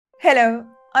Hello,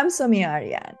 I'm Somi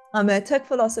Aryan. I'm a tech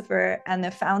philosopher and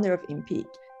the founder of Impeak.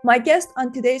 My guest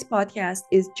on today's podcast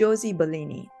is Josie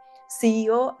Bellini,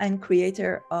 CEO and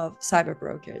creator of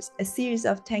Cyberbrokers, a series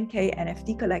of 10K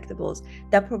NFT collectibles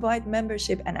that provide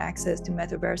membership and access to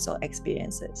metaversal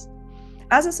experiences.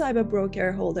 As a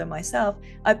cyberbroker holder myself,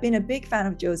 I've been a big fan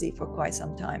of Josie for quite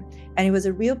some time, and it was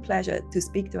a real pleasure to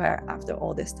speak to her after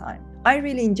all this time. I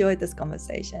really enjoyed this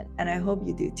conversation, and I hope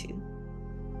you do too.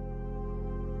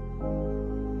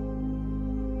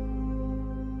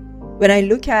 When I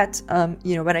look at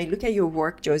when I look at your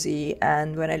work, Josie,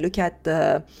 and when I look at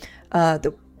the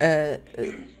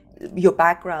your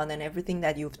background and everything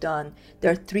that you've done,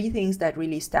 there are three things that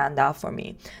really stand out for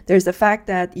me. There's the fact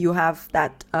that you have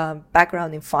that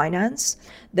background in finance.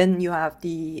 Then you have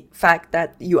the fact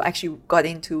that you actually got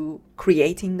into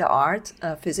creating the art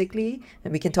physically,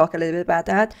 and we can talk a little bit about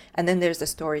that. And then there's the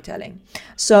storytelling.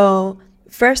 So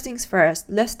first things first,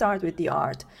 let's start with the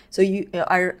art. So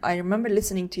I remember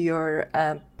listening to your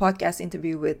podcast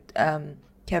interview with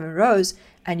Kevin Rose,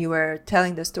 and you were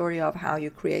telling the story of how you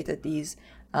created these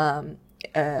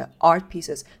art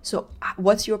pieces. So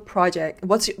what's your project?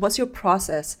 What's your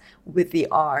process with the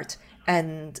art?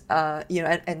 And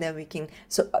and then we can,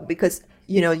 so because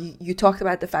you talked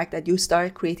about the fact that you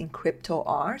started creating crypto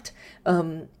art,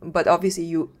 but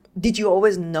obviously did you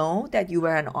always know that you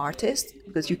were an artist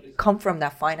because you come from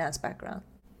that finance background?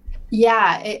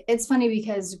 Yeah, it's funny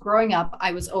because growing up,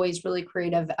 I was always really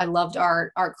creative. I loved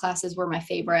art. Art classes were my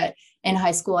favorite. In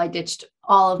high school, I ditched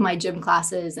all of my gym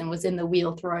classes and was in the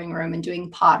wheel throwing room and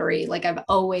doing pottery. Like I've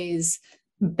always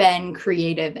been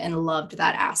creative and loved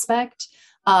that aspect.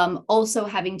 Also,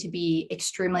 having to be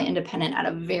extremely independent at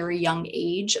a very young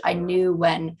age, I knew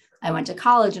when I went to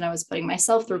college and I was putting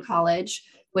myself through college,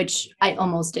 which I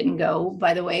almost didn't go,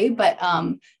 by the way, but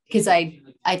because I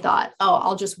thought, oh,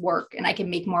 I'll just work and I can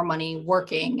make more money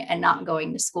working and not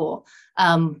going to school,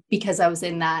 because I was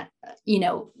in that,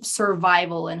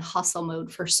 survival and hustle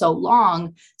mode for so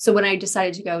long. So when I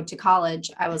decided to go to college,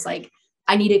 I was like,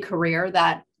 I need a career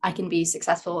that I can be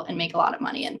successful and make a lot of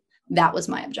money in. That was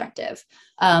my objective.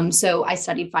 So I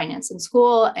studied finance in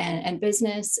school and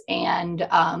business, and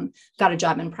got a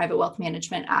job in private wealth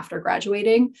management after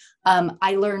graduating.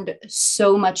 I learned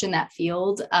so much in that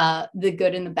field, the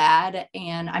good and the bad,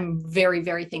 and I'm very,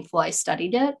 very thankful I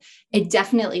studied it. It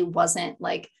definitely wasn't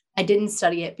like I didn't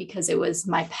study it because it was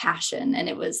my passion and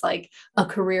it was like a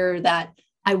career that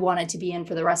I wanted to be in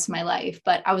for the rest of my life,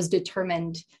 but I was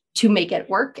determined to make it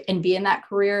work and be in that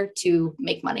career to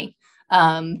make money.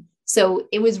 So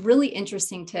it was really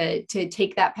interesting to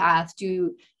take that path,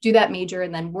 do that major,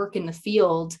 and then work in the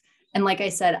field. And like I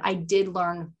said, I did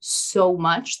learn so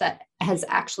much that has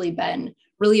actually been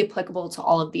really applicable to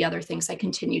all of the other things I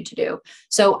continue to do.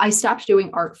 So I stopped doing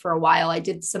art for a while. I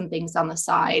did some things on the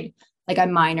side, like I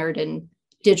minored in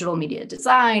digital media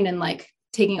design and like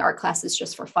taking art classes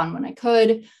just for fun when I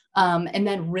could. And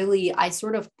then really, I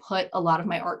sort of put a lot of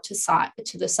my art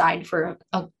to the side for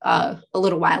a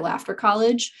little while after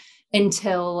college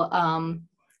until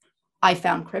I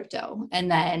found crypto. And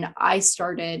then I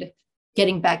started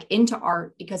getting back into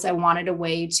art because I wanted a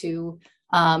way to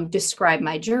describe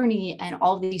my journey and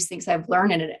all these things I've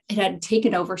learned. And it had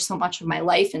taken over so much of my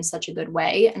life in such a good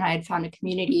way. And I had found a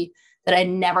community that I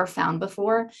never found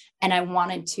before. And I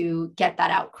wanted to get that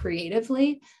out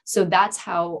creatively. So that's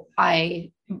how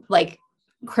I like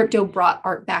crypto brought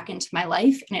art back into my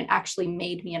life, and it actually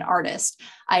made me an artist.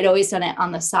 I'd always done it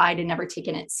on the side and never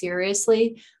taken it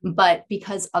seriously, but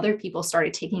because other people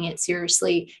started taking it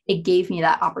seriously, it gave me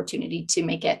that opportunity to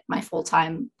make it my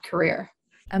full-time career.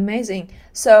 Amazing.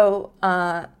 So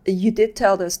you did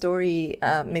tell the story.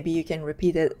 Maybe you can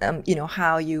repeat it.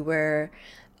 How you were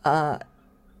uh,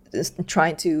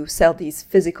 trying to sell these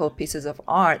physical pieces of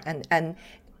art, and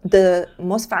the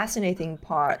most fascinating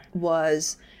part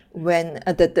was when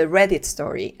the Reddit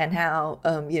story, and how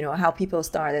how people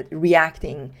started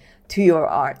reacting to your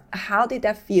art. How did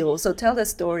that feel? So tell the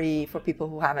story for people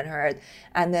who haven't heard,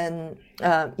 and then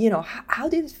how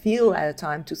did it feel at a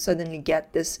time to suddenly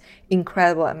get this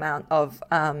incredible amount of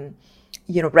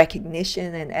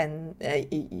recognition and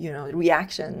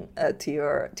reaction to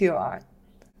your art.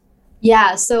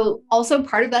 Yeah. So also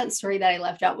part of that story that I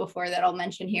left out before that I'll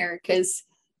mention here, because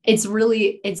it's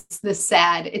funny, but it's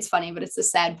the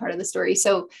sad part of the story.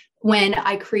 So when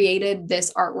I created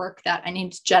this artwork that I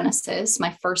named Genesis,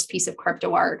 my first piece of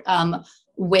crypto art,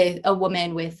 with a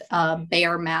woman with a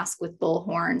bear mask with bull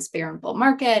horns, bear and bull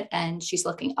market, and she's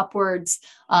looking upwards.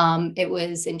 It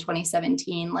was in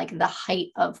 2017, like the height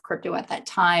of crypto at that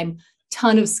time,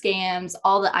 ton of scams,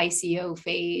 all the ICO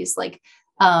phase, like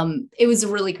It was a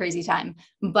really crazy time,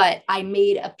 but I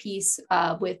made a piece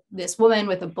with this woman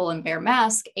with a bull and bear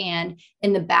mask. And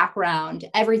in the background,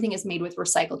 everything is made with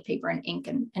recycled paper and ink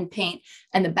and paint.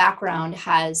 And the background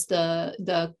has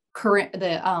the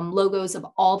logos of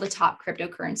all the top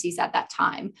cryptocurrencies at that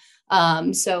time.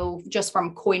 So just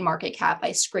from CoinMarketCap,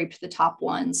 I scraped the top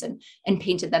ones and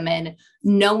painted them in,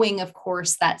 knowing, of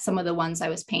course, that some of the ones I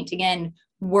was painting in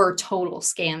were total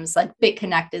scams. Like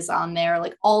BitConnect is on there,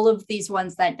 like all of these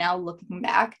ones that now, looking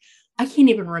back, I can't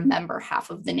even remember half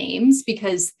of the names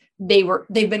because they've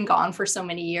been gone for so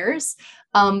many years.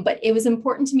 But it was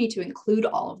important to me to include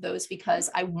all of those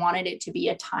because I wanted it to be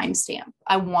a timestamp.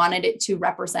 I wanted it to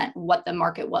represent what the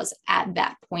market was at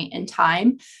that point in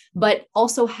time, but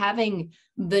also having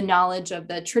the knowledge of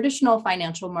the traditional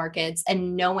financial markets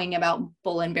and knowing about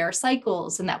bull and bear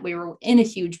cycles, and that we were in a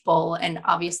huge bull and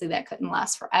obviously that couldn't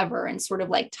last forever, and sort of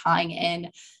like tying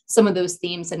in some of those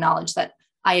themes and knowledge that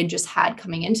I had just had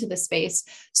coming into the space.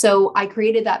 So I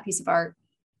created that piece of art.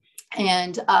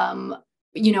 And,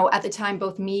 at the time,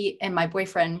 both me and my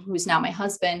boyfriend, who's now my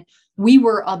husband, we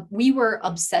were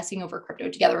obsessing over crypto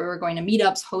together. We were going to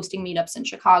meetups, hosting meetups in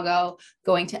Chicago,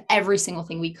 going to every single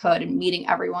thing we could and meeting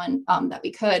everyone that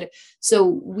we could. So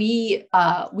we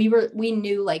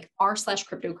knew like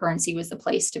r/cryptocurrency was the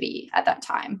place to be at that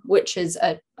time, which is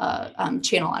a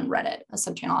channel on Reddit, a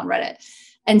subchannel on Reddit.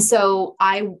 And so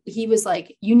he was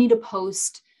like, you need to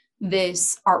post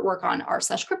this artwork on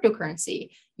r/cryptocurrency,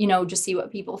 just see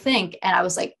what people think. And I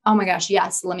was like, oh my gosh,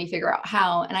 yes, let me figure out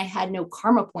how. And I had no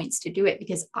karma points to do it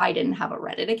because I didn't have a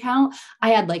Reddit account. I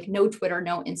had like no Twitter,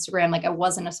 no Instagram. Like I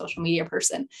wasn't a social media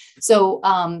person. So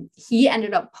he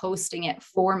ended up posting it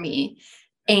for me,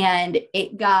 and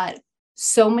it got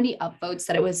so many upvotes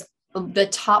that it was the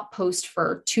top post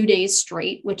for 2 days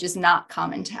straight, which is not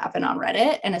common to happen on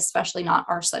Reddit, and especially not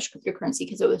r/cryptocurrency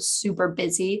because it was super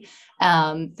busy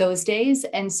those days.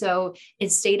 And so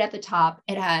it stayed at the top.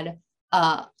 It had,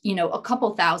 a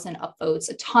couple thousand upvotes,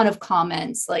 a ton of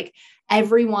comments. Like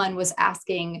everyone was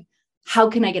asking, how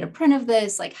can I get a print of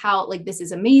this? Like how, like, this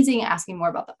is amazing, asking more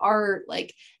about the art.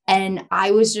 Like, and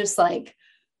I was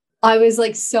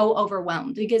so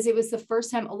overwhelmed because it was the first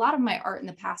time. A lot of my art in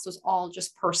the past was all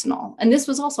just personal. And this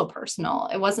was also personal.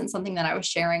 It wasn't something that I was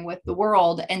sharing with the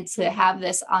world. And to have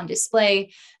this on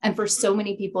display, and for so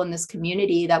many people in this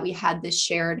community that we had this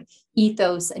shared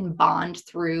ethos and bond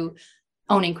through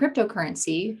owning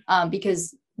cryptocurrency,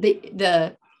 because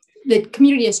the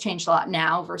community has changed a lot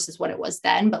now versus what it was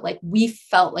then. But like, we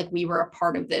felt like we were a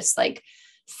part of this, like,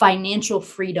 financial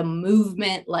freedom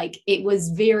movement. Like it was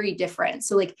very different.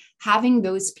 So like having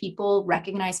those people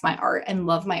recognize my art and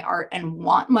love my art and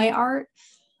want my art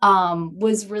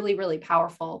was really, really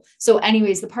powerful. So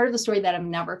anyways, the part of the story that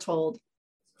I'm never told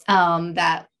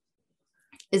that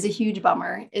is a huge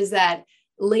bummer is that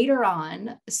later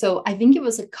on, so I think it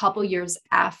was a couple years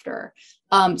after,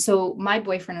 so my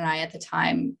boyfriend and I at the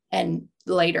time, and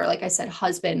later, like I said,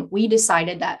 husband, we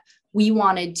decided that we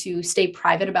wanted to stay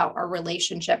private about our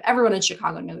relationship. Everyone in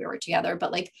Chicago knew we were together,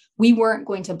 but like we weren't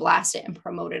going to blast it and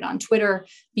promote it on Twitter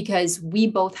because we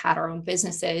both had our own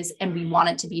businesses and we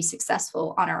wanted to be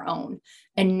successful on our own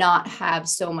and not have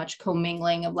so much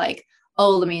commingling of like,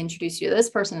 oh, let me introduce you to this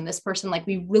person and this person. Like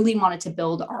we really wanted to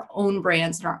build our own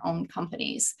brands and our own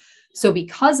companies. So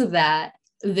because of that,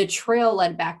 the trail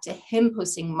led back to him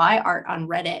posting my art on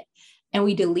Reddit. And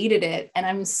we deleted it. And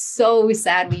I'm so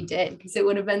sad we did because it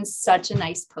would have been such a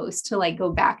nice post to like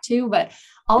go back to, but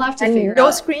I'll have to figure no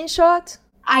out. Screenshot?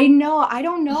 I know. I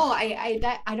don't know. I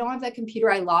don't have that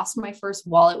computer. I lost my first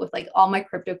wallet with like all my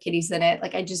crypto kitties in it.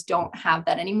 Like I just don't have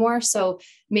that anymore. So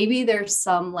maybe there's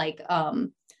some like,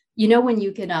 when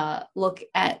you can look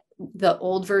at the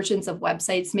old versions of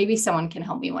websites, maybe someone can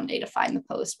help me one day to find the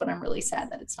post, but I'm really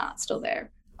sad that it's not still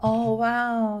there. Oh,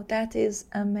 wow. That is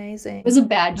amazing. It was a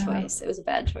bad choice. It was a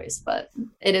bad choice, but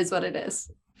it is what it is.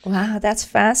 Wow, that's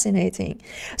fascinating.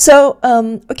 So,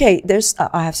 okay,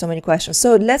 I have so many questions.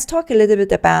 So let's talk a little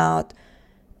bit about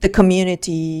the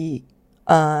community,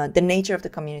 the nature of the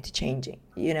community changing.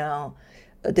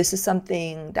 This is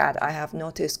something that I have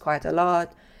noticed quite a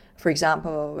lot. For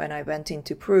example, when I went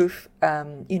into Proof,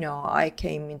 I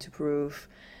came into Proof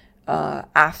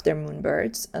after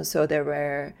Moonbirds. And so there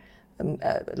were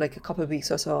like a couple of weeks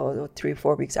or so, 3 or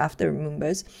 4 weeks after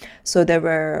Moonbirds. So there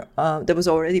was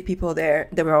already people there.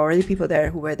 There were already people there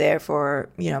who were there for,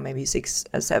 maybe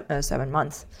 7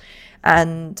 months.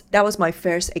 And that was my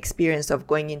first experience of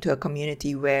going into a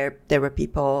community where there were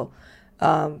people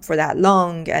for that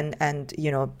long and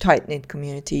tight-knit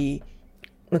community,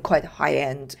 quite high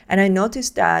end. And I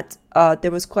noticed that there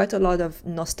was quite a lot of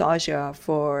nostalgia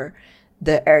for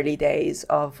the early days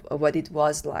of what it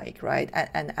was like, right?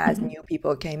 And as Mhm. new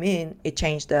people came in, it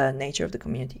changed the nature of the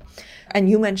community. And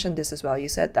you mentioned this as well. You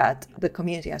said that the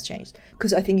community has changed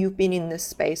because I think you've been in this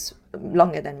space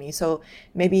longer than me. So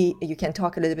maybe you can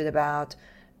talk a little bit about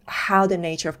how the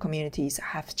nature of communities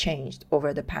have changed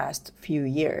over the past few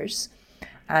years,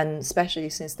 and especially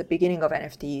since the beginning of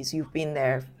NFTs. You've been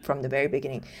there from the very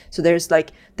beginning. So there's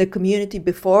like the community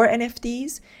before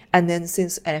NFTs, and then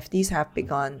since NFTs have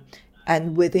begun,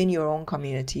 and within your own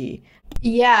community.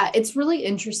 Yeah, it's really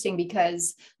interesting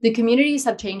because the communities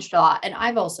have changed a lot, and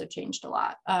I've also changed a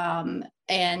lot.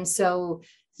 And so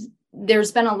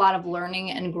there's been a lot of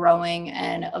learning and growing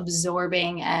and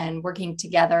absorbing and working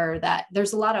together. That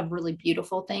there's a lot of really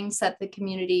beautiful things that the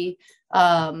community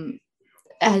um,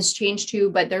 has changed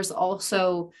too, but there's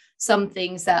also some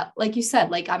things that, like you said,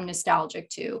 like I'm nostalgic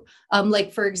to.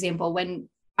 Like for example, when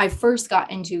I first got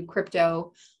into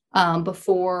crypto,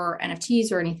 before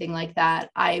NFTs or anything like that,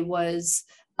 I was,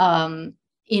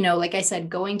 like I said,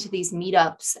 going to these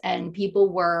meetups and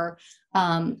people were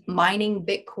mining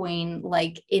Bitcoin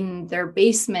like in their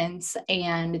basements,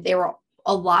 and they were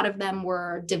a lot of them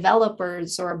were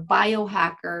developers or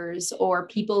biohackers or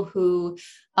people who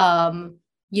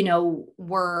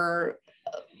were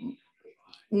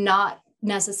not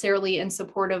necessarily in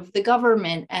support of the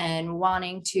government and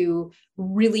wanting to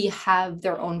really have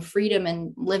their own freedom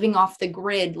and living off the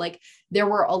grid. Like there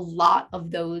were a lot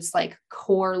of those like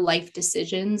core life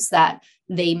decisions that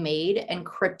they made, and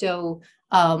crypto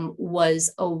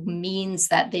was a means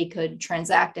that they could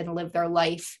transact and live their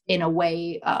life in a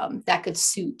way that could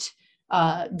suit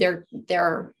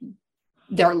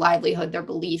their livelihood, their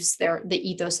beliefs, the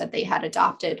ethos that they had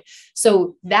adopted.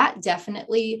 So that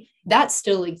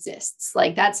still exists.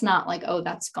 Like that's not like, oh,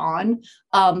 that's gone.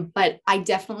 But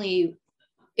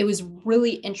it was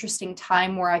really interesting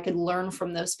time where I could learn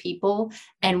from those people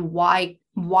and why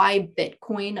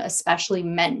Bitcoin especially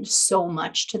meant so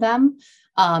much to them,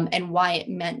 and why it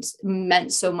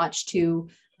meant so much to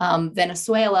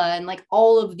Venezuela and like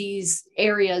all of these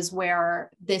areas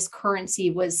where this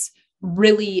currency was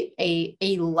really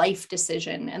a life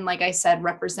decision, and like I said,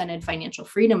 represented financial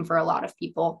freedom for a lot of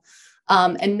people.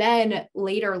 And then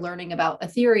later learning about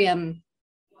Ethereum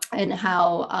and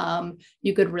how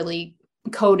you could really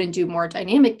code and do more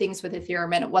dynamic things with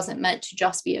Ethereum, and it wasn't meant to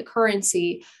just be a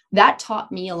currency. That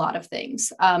taught me a lot of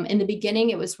things. In the beginning,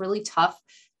 it was really tough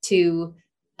to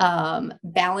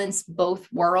balance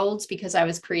both worlds because I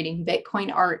was creating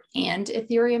Bitcoin art and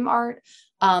Ethereum art.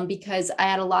 Because I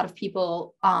had a lot of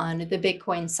people on the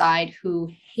Bitcoin side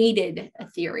who hated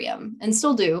Ethereum and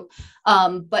still do.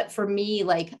 But for me,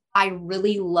 like I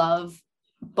really love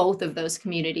both of those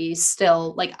communities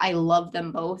still. Like I love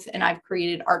them both. And I've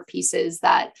created art pieces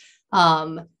that,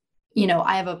 I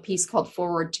have a piece called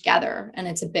Forward Together, and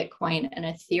it's a Bitcoin and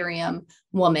Ethereum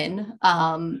woman.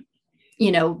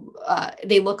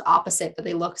 They look opposite, but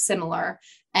they look similar.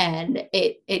 And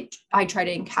I try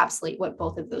to encapsulate what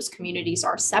both of those communities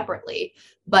are separately,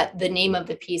 but the name of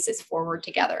the piece is Forward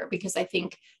Together, because I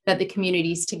think that the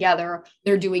communities together,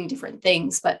 they're doing different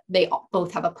things, but they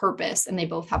both have a purpose and they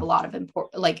both have a lot of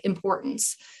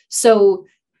importance. So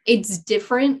it's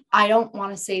different. I don't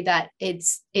want to say that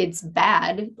it's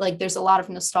bad. Like there's a lot of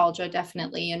nostalgia,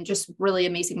 definitely, and just really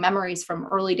amazing memories from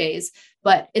early days.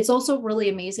 But it's also really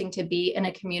amazing to be in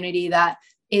a community that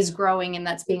is growing and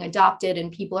that's being adopted, and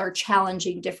people are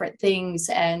challenging different things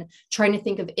and trying to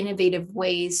think of innovative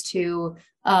ways to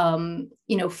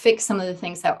fix some of the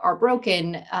things that are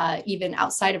broken, even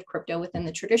outside of crypto within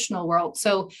the traditional world.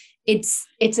 So it's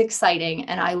exciting,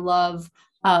 and I love.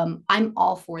 I'm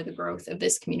all for the growth of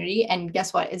this community, and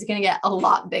guess what? It's going to get a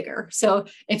lot bigger. So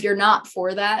if you're not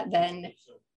for that, then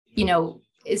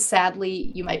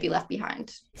sadly you might be left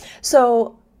behind.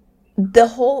 So the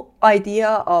whole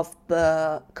idea of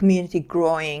the community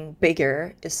growing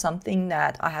bigger is something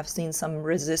that I have seen some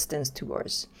resistance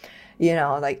towards.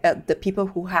 The people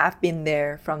who have been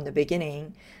there from the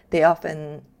beginning, they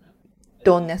often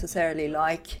don't necessarily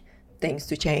like things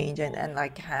to change and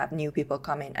like have new people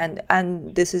come in.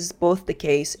 And this is both the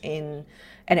case in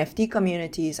NFT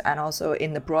communities and also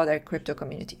in the broader crypto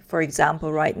community. For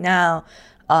example, right now,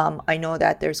 I know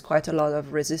that there's quite a lot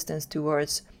of resistance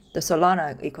towards the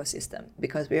Solana ecosystem,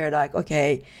 because we are like,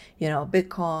 okay,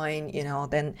 Bitcoin,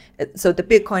 then so the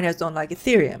Bitcoiners don't like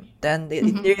Ethereum, then the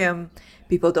Ethereum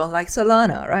people don't like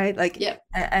Solana, right? Like, yeah.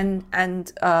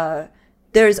 And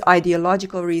there's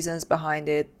ideological reasons behind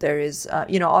it. There is,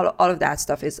 all of that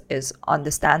stuff is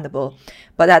understandable,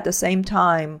 but at the same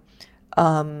time,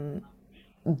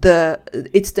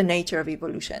 it's the nature of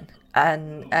evolution,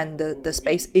 and the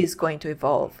space is going to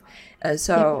evolve.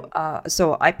 So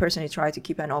I personally try to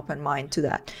keep an open mind to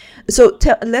that. So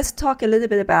let's talk a little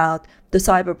bit about the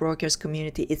cyber brokers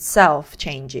community itself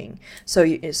changing.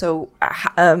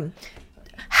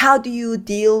 How do you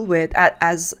deal with,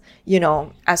 as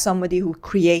as somebody who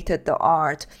created the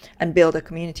art and build a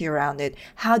community around it,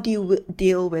 how do you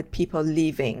deal with people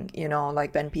leaving,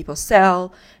 like when people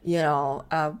sell,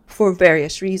 for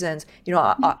various reasons?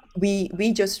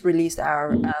 We just released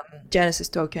our Genesis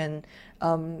token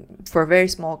for a very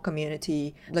small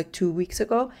community like 2 weeks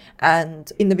ago,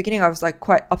 and in the beginning I was like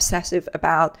quite obsessive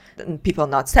about people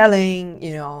not selling,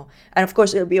 and of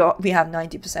course we have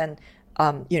 90%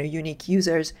 unique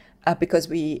users, because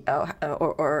we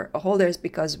or holders,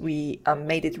 because we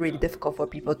made it really difficult for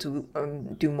people to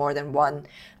do more than one,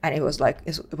 and it was going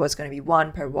to be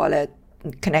one per wallet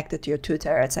connected to your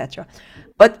Twitter, etc.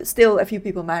 But still, a few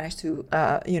people managed to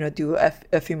do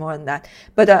a few more than that.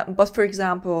 But for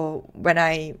example, when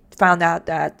I found out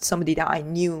that somebody that I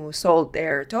knew sold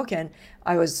their token,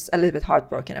 I was a little bit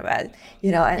heartbroken about it.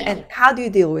 And how do you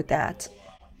deal with that?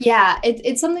 Yeah,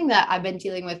 it's something that I've been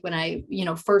dealing with when I,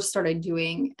 first started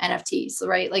doing NFTs,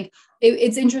 right? Like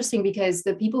it's interesting because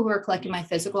the people who are collecting my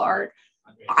physical art,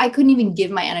 I couldn't even give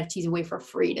my NFTs away for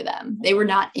free to them. They were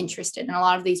not interested. And a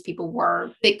lot of these people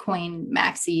were Bitcoin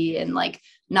maxi and like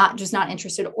not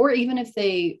interested, or even if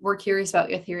they were curious about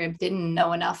Ethereum, didn't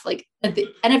know enough. Like the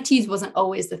NFTs wasn't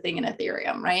always the thing in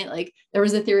Ethereum, right? Like there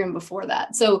was Ethereum before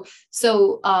that. So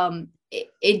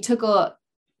it took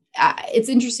it's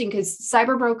interesting because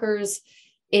cyber brokers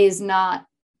is not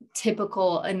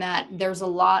typical in that there's a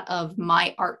lot of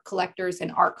my art collectors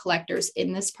and art collectors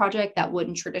in this project that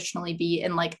wouldn't traditionally be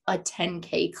in like a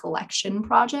 10K collection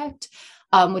project,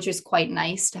 which is quite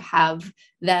nice to have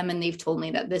them. And they've told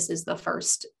me that this is the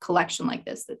first collection like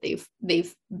this that they've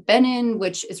been in,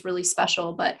 which is really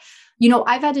special. But,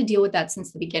 I've had to deal with that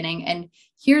since the beginning. And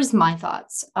here's my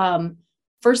thoughts.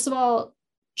 First of all,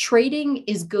 trading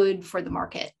is good for the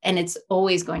market and it's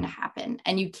always going to happen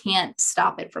and you can't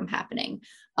stop it from happening.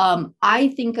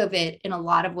 I think of it in a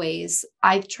lot of ways.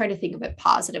 I try to think of it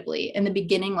positively. In the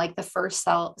beginning, like the first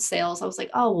sales, I was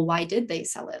like, oh, well, why did they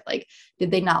sell it? Like,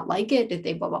 did they not like it? Did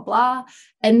they blah, blah, blah?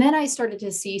 And then I started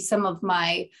to see some of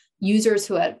my users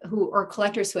who or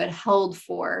collectors who had held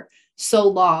for so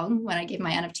long when I gave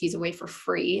my NFTs away for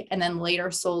free and then later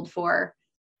sold for,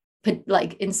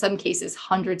 like in some cases,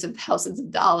 hundreds of thousands of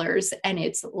dollars, and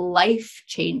it's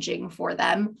life-changing for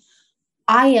them.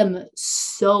 I am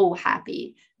so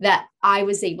happy that I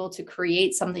was able to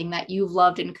create something that you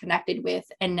loved and connected with.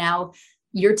 And now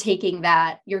you're taking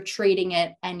that, you're trading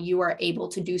it, and you are able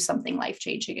to do something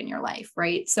life-changing in your life,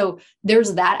 right? So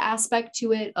there's that aspect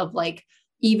to it of like,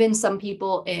 even some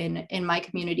people in my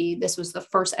community, this was the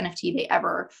first NFT they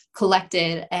ever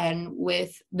collected. And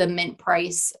with the mint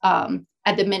price,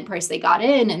 at the mint price they got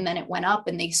in, and then it went up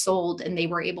and they sold and they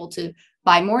were able to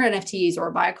buy more NFTs or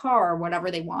buy a car or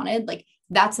whatever they wanted. Like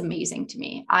that's amazing to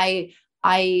me. I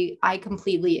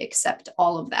completely accept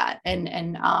all of that.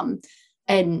 And I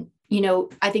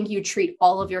think you treat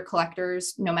all of your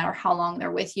collectors, no matter how long they're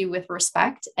with you, with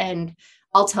respect. And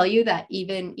I'll tell you that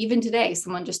even today,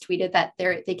 someone just tweeted that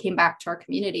they came back to our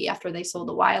community after they sold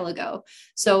a while ago.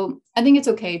 So I think it's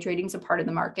okay. Trading's a part of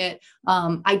the market.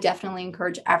 I definitely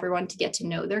encourage everyone to get to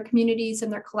know their communities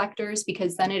and their collectors,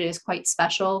 because then it is quite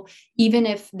special. Even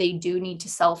if they do need to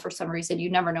sell for some reason, you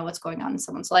never know what's going on in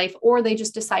someone's life, or they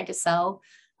just decide to sell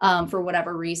for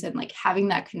whatever reason. Like having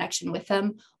that connection with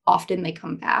them, often they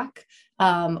come back.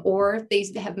 Or they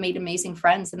have made amazing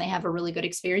friends and they have a really good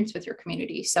experience with your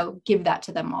community. So give that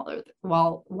to them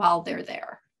while they're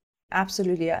there.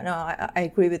 Absolutely. No, I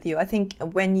agree with you. I think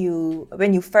when you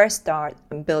first start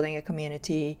building a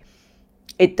community,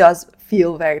 it does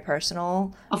feel very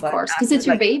personal. Of course, because it's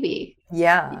your baby.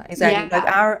 Yeah, exactly. Yeah.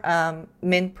 Like our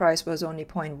mint price was only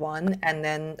 0.1, and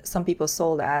then some people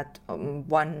sold at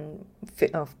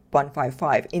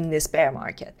 155 in this bear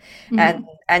market. Mm-hmm.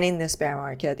 And in this bear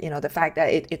market, the fact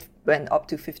that it went up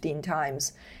to 15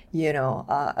 times,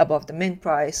 above the mint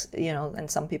price, and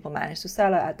some people managed to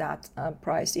sell it at that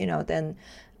price, then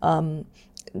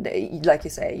like you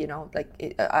say,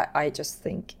 I just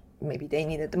think maybe they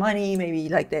needed the money, maybe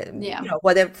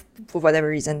whatever, for whatever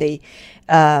reason they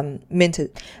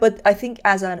minted. But I think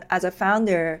as a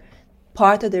founder,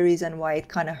 part of the reason why it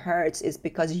kind of hurts is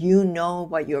because you know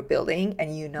what you're building,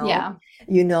 and you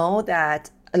know that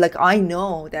like I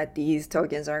know that these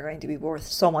tokens are going to be worth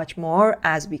so much more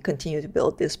as we continue to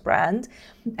build this brand,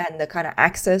 and the kind of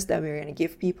access that we're going to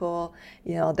give people,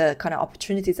 the kind of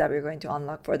opportunities that we're going to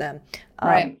unlock for them.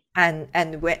 Right.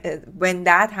 And when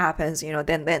that happens, then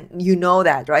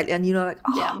that, right? And like,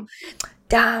 oh,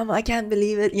 damn, I can't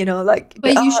believe it, like.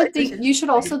 But you should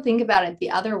also think about it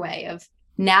the other way of,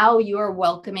 now you are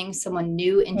welcoming someone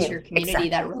new into your community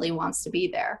that really wants to be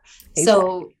there. Exactly.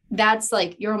 So that's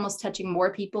like, you're almost touching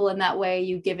more people in that way.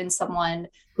 You've given someone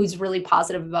who's really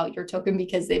positive about your token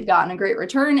because they've gotten a great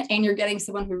return, and you're getting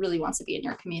someone who really wants to be in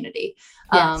your community.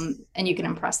 Yes. And you can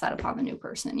impress that upon the new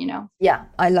person, Yeah,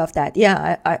 I love that.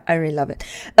 Yeah, I really love it.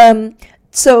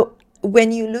 So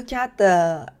when you look at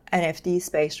the NFT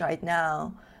space right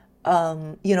now,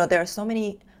 there are so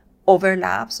many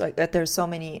overlaps, like there's so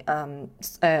many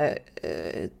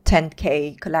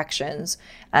 10K collections,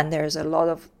 and there's a lot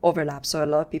of overlap. So a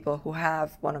lot of people who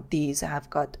have one of these have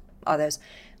got others.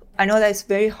 I know that it's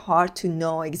very hard to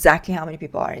know exactly how many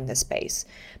people are in the space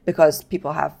because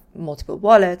people have multiple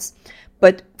wallets.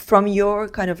 But from your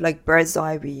kind of like bird's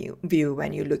eye view,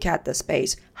 when you look at the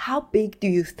space, how big do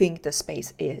you think the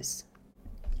space is?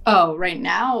 Oh, right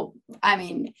now, I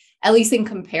mean, at least in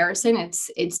comparison,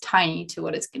 it's tiny to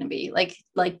what it's going to be,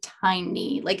 like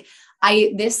tiny. Like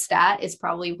this stat is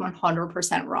probably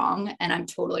 100% wrong, and I'm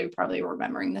totally probably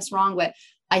remembering this wrong, but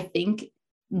I think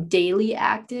daily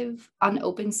active on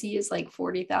OpenSea is like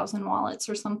 40,000 wallets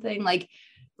or something,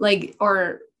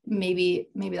 or maybe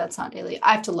that's not daily.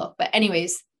 I have to look, but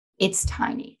anyways, it's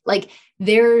tiny. Like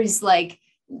there's like,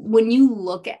 when you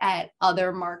look at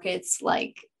other markets,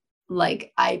 like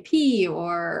IP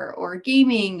or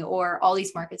gaming or all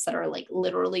these markets that are like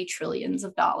literally trillions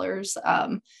of dollars,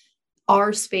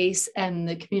 our space and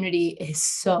the community is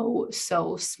so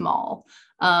small.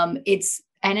 It's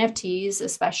NFTs,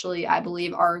 especially, I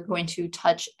believe, are going to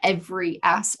touch every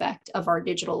aspect of our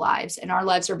digital lives, and our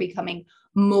lives are becoming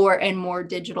more and more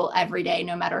digital every day.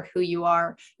 No matter who you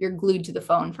are, you're glued to the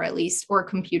phone for at least, or a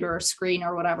computer or screen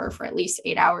or whatever, for at least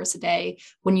 8 hours a day.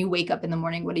 When you wake up in the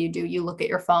morning, what do? You look at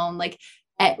your phone. Like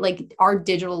our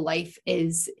digital life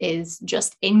is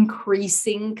just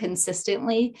increasing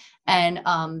consistently, and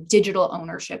digital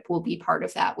ownership will be part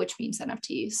of that, which means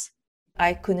NFTs.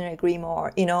 I couldn't agree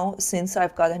more. Since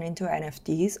I've gotten into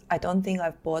NFTs, I don't think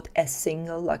I've bought a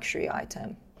single luxury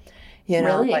item.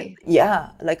 Really?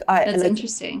 That's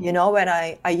interesting. When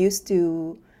I used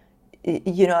to,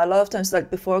 a lot of times,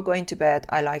 like before going to bed,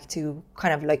 I like to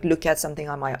kind of like look at something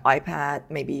on my iPad,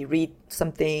 maybe read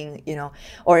something,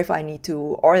 or if I need to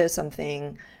order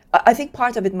something. I think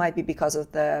part of it might be because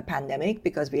of the pandemic,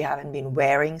 because we haven't been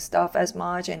wearing stuff as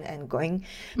much and going.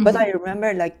 Mm-hmm. But I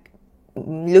remember like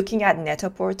looking at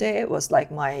Net-a-Porter was like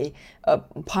my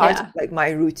part of like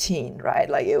my routine, right?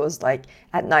 Like it was like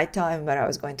at nighttime when I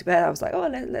was going to bed, I was like, oh,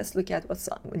 let's look at what's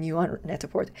new on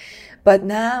Net-a-Porter. But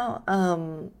now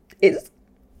it's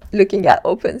looking at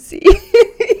OpenSea.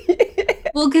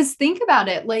 Well, because think about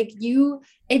it, like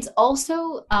it's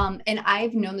also, and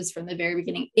I've known this from the very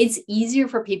beginning, it's easier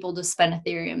for people to spend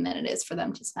Ethereum than it is for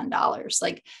them to spend dollars.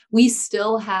 Like we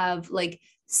still have like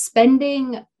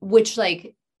spending, which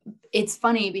like, it's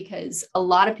funny because a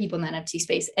lot of people in the NFT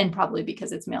space, and probably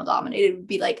because it's male dominated, would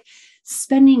be like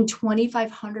spending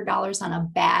 $2,500 on a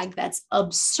bag. That's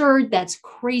absurd. That's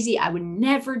crazy. I would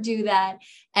never do that.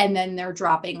 And then they're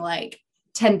dropping like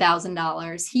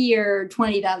 $10,000 here,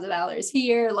 $20,000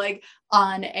 here, like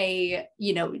on a,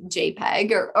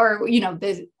 JPEG or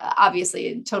this, obviously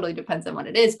it totally depends on what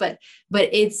it is, but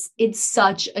it's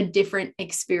such a different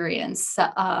experience,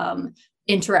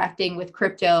 interacting with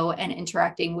crypto and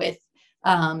interacting with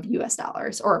US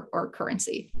dollars or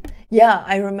currency. Yeah,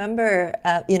 I remember,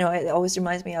 it always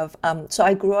reminds me of, so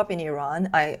I grew up in Iran.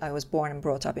 I was born and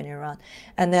brought up in Iran.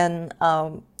 And then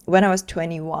when I was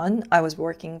 21, I was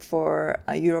working for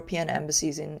European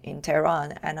embassies in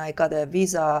Tehran, and I got a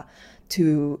visa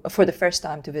for the first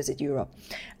time to visit Europe.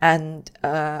 And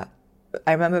I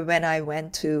remember when I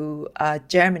went to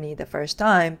Germany the first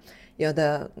time,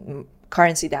 the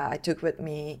currency that I took with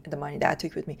me, the money that I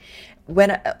took with me,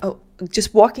 when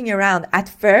just walking around, at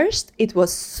first it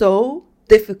was so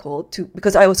difficult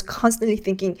because I was constantly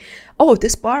thinking, oh,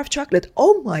 this bar of chocolate,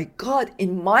 oh my God,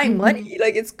 in my money,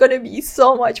 like it's gonna be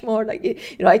so much more. Like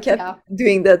I kept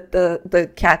doing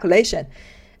the calculation,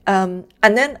 and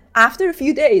then after a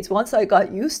few days, once I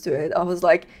got used to it, I was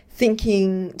like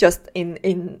thinking just in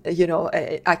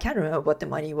I can't remember what the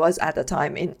money was at the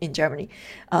time in Germany.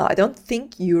 I don't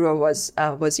think euro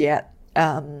was yet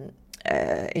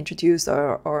introduced,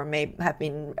 or may have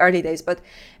been early days, but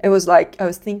it was like I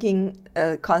was thinking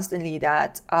constantly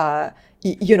that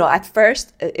at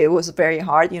first it was very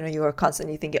hard. You were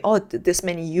constantly thinking, oh, this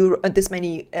many euro, this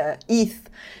many ETH,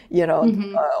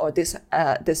 or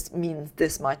this means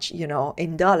this much,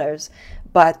 in dollars.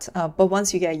 But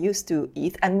once you get used to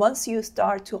ETH, and once you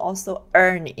start to also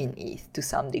earn in ETH to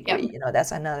some degree, Yep.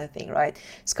 that's another thing, right?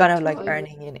 It's kind of like Totally.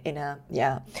 earning in a,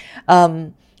 yeah.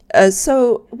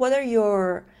 So what are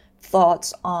your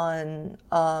thoughts on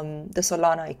the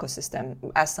Solana ecosystem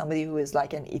as somebody who is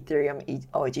like an Ethereum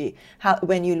OG? How,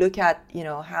 when you look at,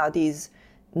 how these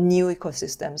new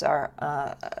ecosystems are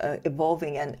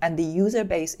evolving, and the user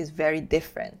base is very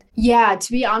different. Yeah,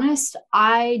 to be honest,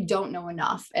 I don't know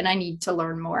enough and I need to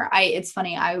learn more. It's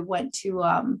funny, I went to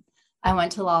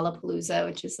Lollapalooza,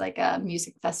 which is like a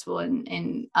music festival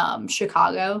in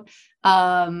Chicago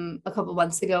a couple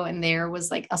months ago, and there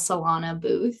was like a Solana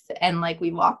booth, and like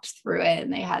we walked through it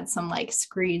and they had some like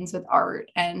screens with art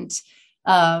and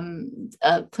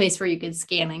a place where you could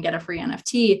scan and get a free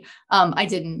NFT. I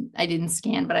didn't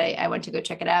scan, but I went to go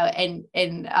check it out.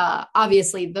 And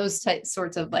obviously those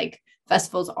sorts of like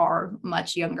festivals are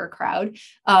much younger crowd.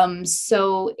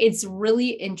 So it's really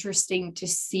interesting to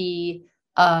see.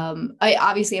 I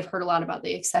obviously have heard a lot about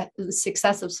the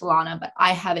success of Solana, but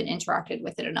I haven't interacted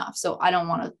with it enough. So I don't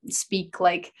want to speak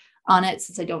like on it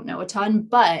since I don't know a ton,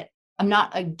 but I'm not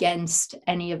against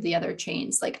any of the other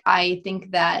chains. Like I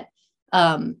think that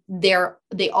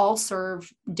they all serve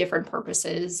different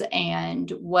purposes, and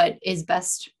what is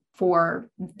best for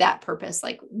that purpose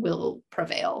like will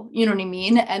prevail, you know what I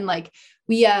mean? And like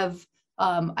we have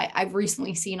I've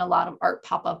recently seen a lot of art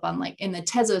pop up on like in the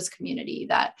Tezos community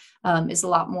that is a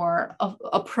lot more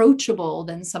approachable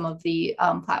than some of the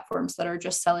platforms that are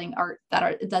just selling art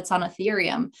that's on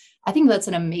Ethereum. I think that's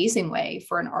an amazing way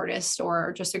for an artist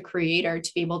or just a creator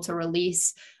to be able to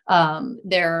release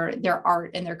their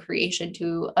art and their creation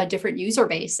to a different user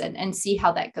base and see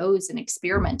how that goes and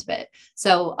experiment a bit.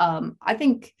 So I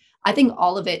think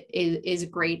all of it is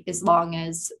great as long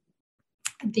as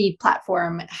the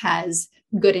platform has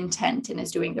good intent and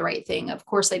is doing the right thing. Of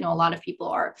course, I know a lot of people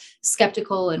are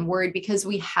skeptical and worried because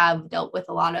we have dealt with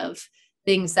a lot of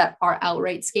things that are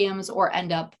outright scams or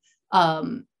end up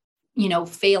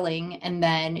failing, and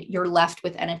then you're left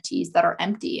with NFTs that are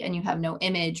empty and you have no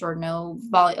image or no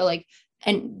volume, like,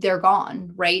 and they're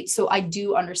gone, right? So I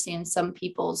do understand some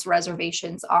people's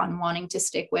reservations on wanting to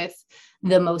stick with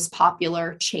the most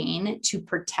popular chain to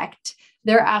protect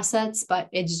their assets, but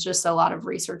it's just a lot of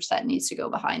research that needs to go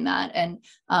behind that. And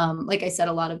like I said,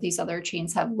 a lot of these other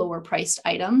chains have lower priced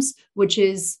items, which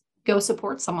is go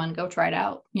support someone, go try it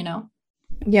out.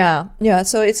 Yeah.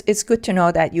 So it's good to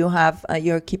know that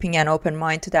you're keeping an open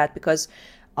mind to that, because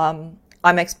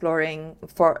I'm exploring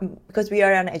because we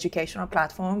are an educational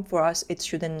platform. For us, it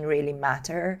shouldn't really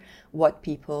matter what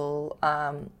people,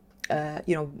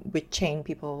 which chain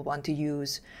people want to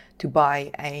use to buy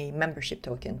a membership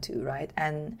token to, right?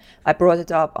 And I brought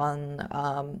it up on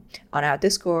our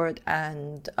Discord,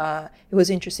 and it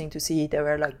was interesting to see there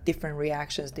were like different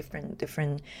reactions, different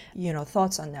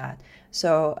thoughts on that.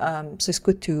 So it's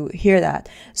good to hear that.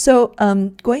 So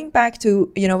going back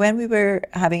to when we were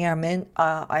having our mint,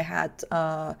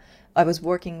 I was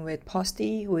working with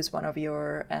Posti, who is one of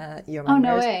your Oh, no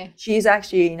members. way. She's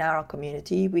actually in our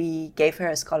community. We gave her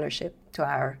a scholarship to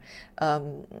our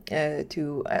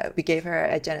we gave her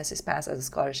a Genesis Pass as a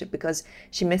scholarship because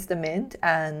she missed the mint,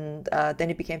 and then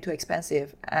it became too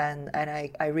expensive, and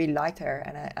I really liked her,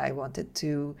 and I wanted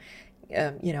to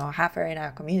have her in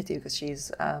our community because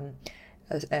she's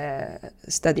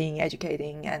studying,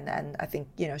 educating, and I think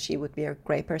she would be a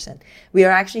great person. We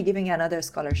are actually giving another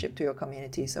scholarship to your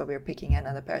community, so we're picking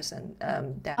another person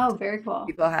that Oh, very cool.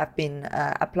 people have been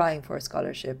applying for a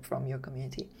scholarship from your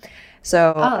community.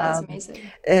 So Oh, that's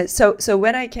amazing. so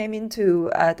when I came into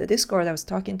the Discord, I was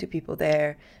talking to people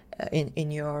there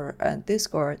in your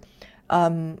Discord.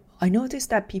 I noticed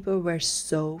that people were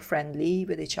so friendly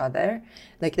with each other.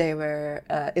 Like they were,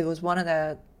 it was one of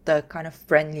the kind of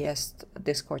friendliest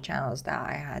Discord channels that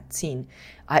I had seen.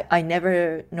 I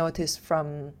never noticed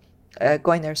from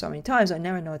going there so many times, I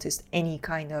never noticed any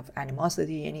kind of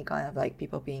animosity, any kind of like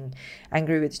people being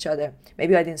angry with each other.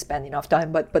 Maybe I didn't spend enough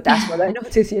time, but that's what I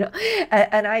noticed.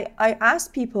 And I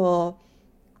asked people,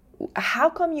 how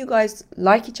come you guys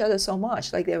like each other so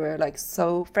much? Like they were like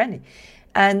so friendly.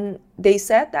 And they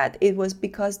said that it was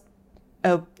because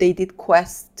they did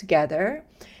quests together,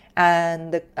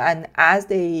 and as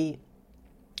they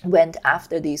went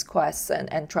after these quests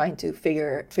and trying to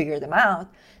figure them out,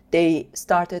 they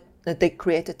started they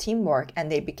created teamwork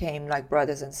and they became like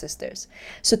brothers and sisters.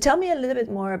 So tell me a little bit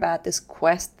more about this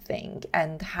Quest thing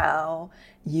and how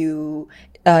you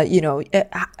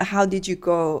how did you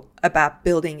go about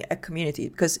building a community,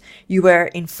 because you were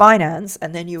in finance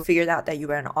and then you figured out that you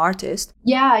were an artist.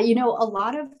 Yeah, a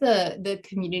lot of the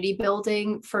community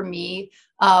building for me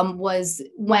was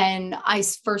when I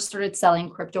first started selling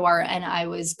crypto art, and I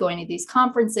was going to these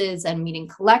conferences and meeting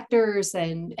collectors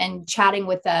and chatting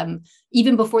with them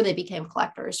even before they became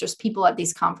collectors, just people at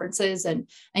these conferences and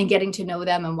getting to know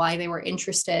them and why they were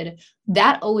interested.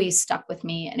 That always stuck with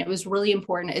me, and it was really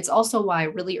important. It's also why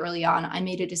really early on I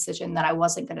made a decision that I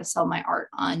wasn't going to sell my art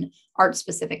on art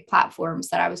specific platforms,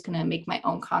 that I was going to make my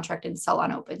own contract and sell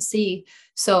on OpenSea.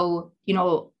 So,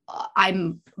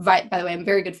 I'm right, by the way, I'm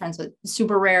very good friends with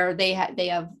Super Rare. They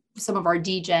have some of our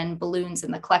DGen balloons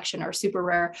in the collection are super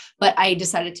rare, but I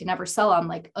decided to never sell on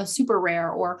like a Super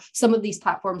Rare or some of these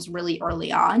platforms really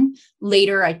early on.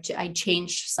 Later, I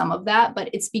changed some of that, but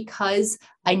it's because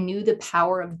I knew the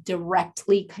power of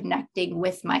directly connecting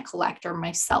with my collector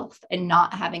myself and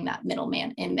not having that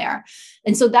middleman in there.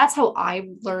 And so that's how I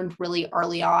learned really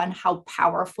early on how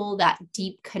powerful that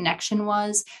deep connection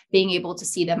was, being able to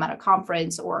see them at a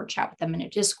conference or chat with them in a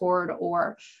Discord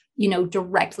or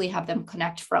directly have them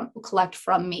collect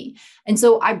from me. And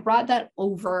so I brought that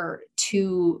over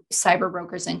to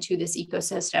Cyberbrokers and to this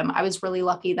ecosystem. I was really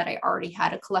lucky that I already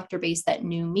had a collector base that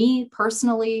knew me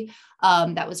personally,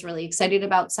 that was really excited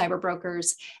about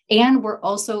Cyberbrokers. And we're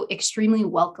also extremely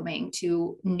welcoming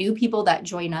to new people that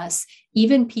join us,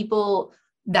 even people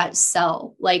that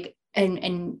sell, like,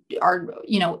 and are,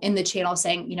 in the channel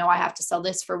saying, I have to sell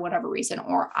this for whatever reason,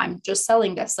 or I'm just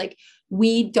selling this. Like,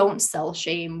 we don't sell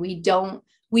shame. We don't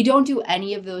do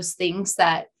any of those things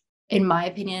that, in my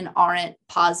opinion, aren't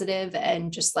positive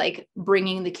and just like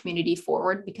bringing the community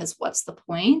forward, because what's the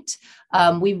point?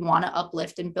 We want to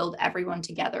uplift and build everyone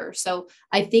together. So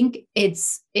I think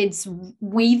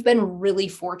we've been really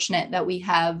fortunate that we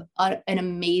have an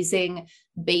amazing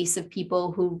base of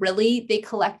people who really, they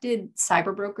collected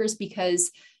Cyberbrokers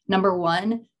because, number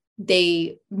one,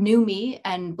 they knew me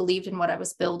and believed in what I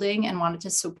was building and wanted to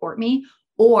support me,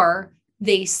 or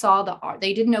they saw the art.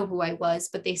 They didn't know who I was,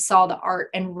 but they saw the art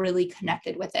and really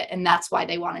connected with it. And that's why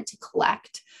they wanted to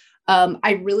collect.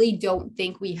 I really don't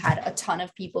think we had a ton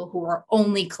of people who are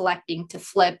only collecting to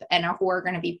flip and who are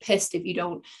going to be pissed if you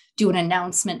don't do an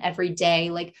announcement every day.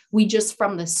 Like, we just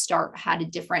from the start had a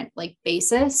different like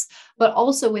basis, but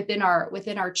also within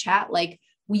our chat, like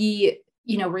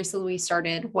recently we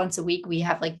started once a week, we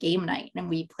have like game night and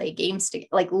we play games together,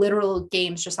 like literal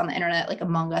games just on the internet, like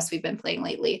Among Us we've been playing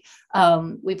lately.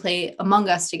 We play Among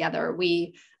Us together.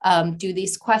 We do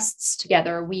these quests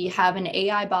together. We have an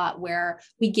AI bot where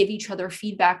we give each other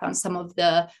feedback on some of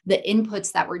the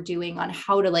inputs that we're doing on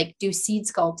how to like do seed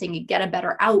sculpting and get a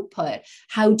better output,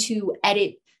 how to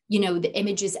edit the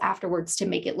images afterwards to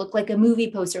make it look like a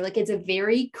movie poster. Like, it's a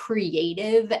very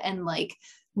creative and like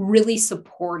really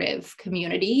supportive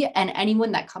community, and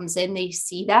anyone that comes in, they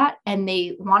see that and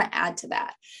they want to add to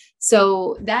that.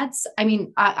 So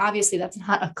obviously that's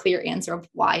not a clear answer of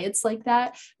why it's like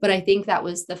that, but I think that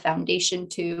was the foundation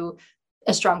to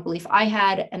a strong belief I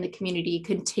had, and the community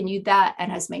continued that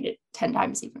and has made it 10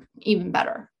 times even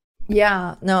better.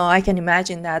 Yeah, no, I can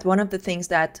imagine that. One of the things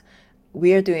that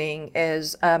we're doing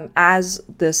is as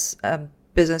this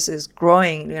business is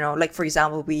growing, like for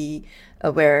example, we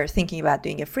were thinking about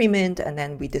doing a free mint, and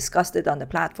then we discussed it on the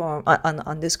platform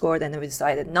on Discord, and then we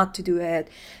decided not to do it.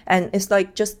 And it's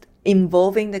like just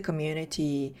involving the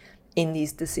community in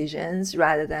these decisions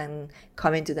rather than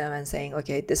coming to them and saying,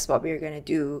 okay, this is what we're going to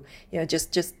do,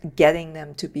 just getting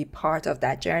them to be part of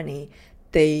that journey.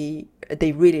 They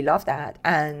really love that,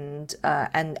 and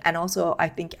also I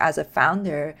think as a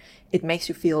founder, it makes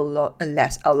you feel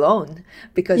less alone,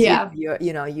 because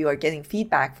you are getting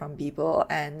feedback from people,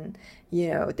 and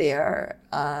they are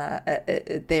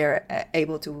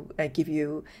able to give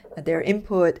you their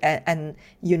input, and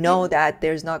that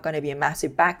there's not going to be a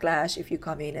massive backlash if you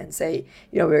come in and say,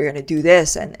 we're going to do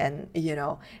this, and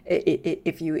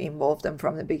if you involve them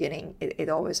from the beginning, it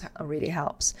always really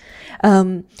helps.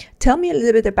 Tell me a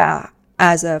little bit about,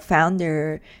 as a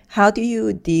founder, how do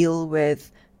you deal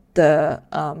with the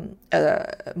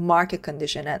market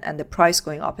condition and the price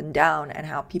going up and down, and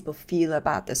how people feel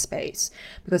about the space?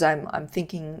 Because I'm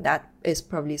thinking that is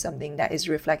probably something that is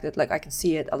reflected, like I can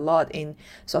see it a lot in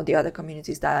some of the other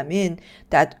communities that I'm in,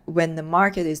 that when the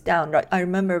market is down, right? I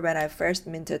remember when I first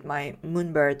minted my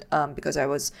Moonbird, because I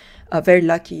was very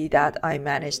lucky that I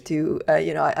managed to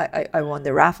I won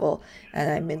the raffle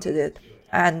and I minted it.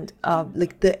 and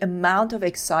like the amount of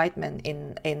excitement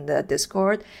in the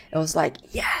Discord, it was like,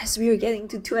 yes, we are getting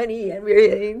to 20 and we're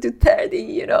getting to 30,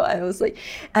 you know. I was like,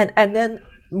 and then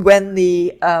when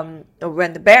the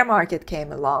bear market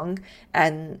came along,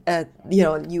 and you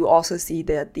know, you also see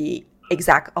the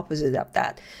exact opposite of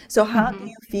that. So how do Mm-hmm.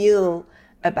 you feel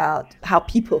about how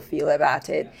people feel about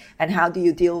it, and how do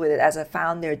you deal with it as a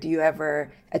founder? Do you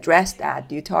ever address that?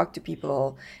 Do you talk to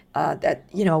people that,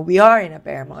 you know, we are in a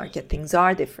bear market, things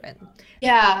are different?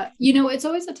 Yeah, it's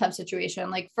always a tough situation.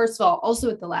 Like, first of all, also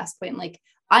with the last point, like,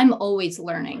 I'm always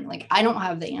learning. Like, I don't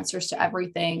have the answers to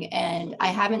everything, and I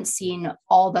haven't seen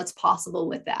all that's possible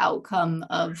with the outcome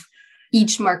of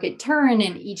each market turn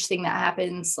and each thing that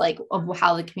happens, like, of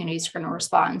how the community is going to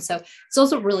respond. So it's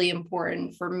also really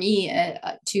important for me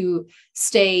to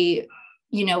stay,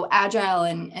 agile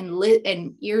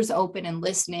and ears open and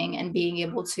listening and being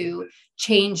able to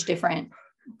change different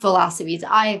philosophies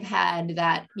I've had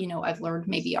that, I've learned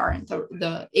maybe aren't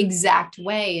the exact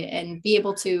way, and be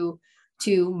able to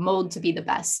mold to be the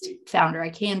best founder I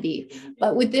can be.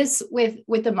 But with this,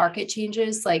 with the market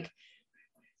changes, like,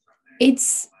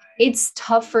 it's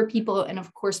tough for people, and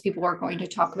of course people are going to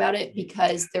talk about it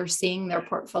because they're seeing their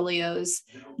portfolios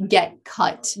get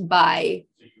cut by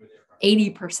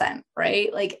 80%,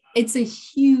 right? Like, it's a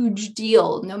huge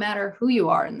deal no matter who you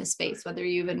are in the space, whether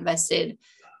you've invested,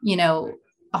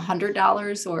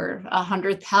 $100 or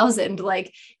 100,000.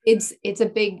 Like, it's a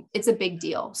big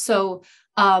deal. So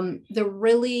the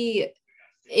really,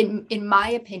 in my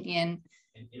opinion,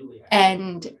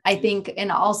 and I think,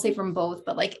 and I'll say from both,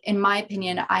 but like, in my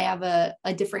opinion, I have a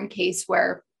different case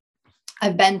where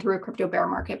I've been through a crypto bear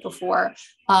market before.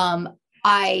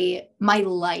 My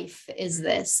life is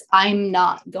this. I'm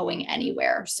not going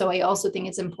anywhere. So I also think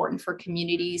it's important for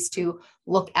communities to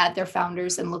look at their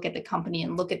founders and look at the company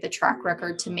and look at the track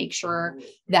record to make sure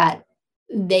that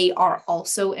they are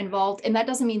also involved. And that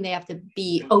doesn't mean they have to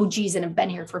be OGs and have been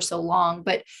here for so long,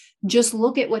 but just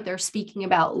look at what they're speaking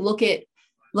about. Look at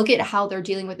how they're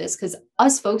dealing with this, because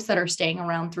us folks that are staying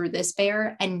around through this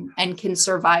bear and can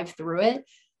survive through it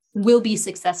will be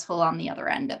successful on the other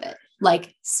end of it.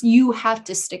 Like, you have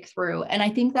to stick through. And I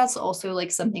think that's also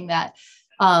like something that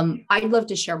I'd love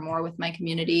to share more with my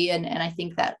community. And I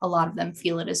think that a lot of them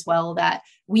feel it as well, that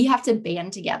we have to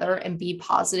band together and be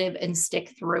positive and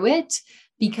stick through it,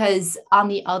 because on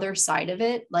the other side of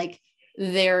it, like,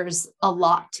 there's a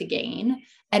lot to gain.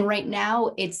 And right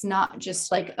now, it's not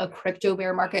just like a crypto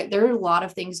bear market. There are a lot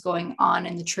of things going on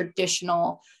in the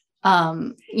traditional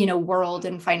world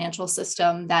and financial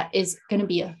system that is going to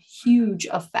be a huge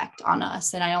effect on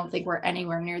us. And I don't think we're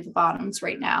anywhere near the bottoms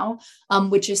right now,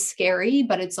 which is scary,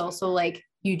 but it's also like,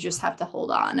 you just have to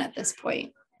hold on at this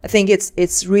point. I think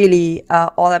it's really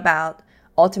all about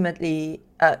ultimately,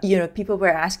 people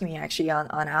were asking me actually on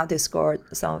our Discord,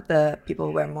 some of the people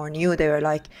who were more new, they were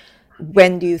like,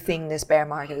 when do you think this bear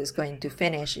market is going to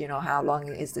finish? You know, how long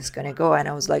is this going to go? And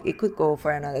I was like, it could go for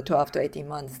another 12 to 18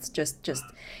 months. Just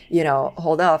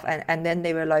hold off. And then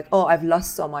they were like, oh, I've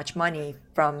lost so much money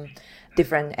from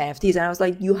different NFTs. And I was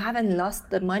like, you haven't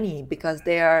lost the money, because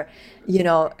they are,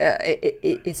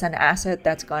 it's an asset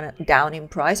that's gone down in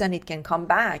price and it can come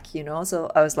back, you know? So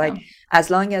I was like,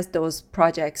 as long as those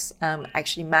projects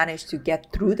actually manage to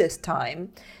get through this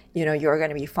time, you're going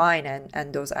to be fine,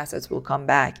 and those assets will come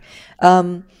back.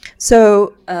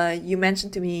 So you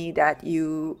mentioned to me that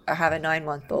you have a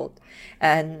 9-month-old,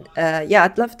 and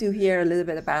I'd love to hear a little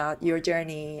bit about your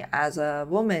journey as a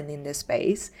woman in this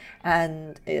space,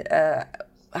 and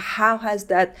how has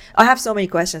that, I have so many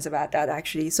questions about that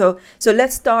actually. So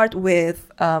let's start with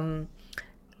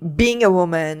being a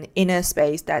woman in a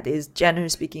space that is, generally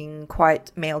speaking,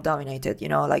 quite male dominated.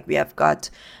 Like, we have got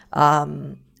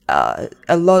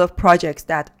a lot of projects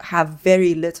that have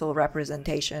very little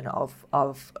representation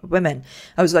of women.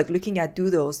 I was like looking at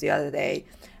doodles the other day.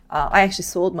 I actually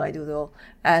sold my doodle,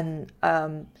 and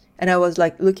I was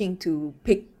like looking to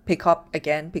pick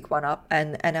one up,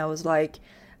 and I was like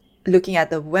looking at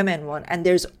the women one, and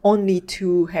there's only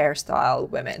 2 hairstyle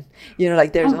women.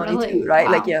 Like, there's only really? 2, right?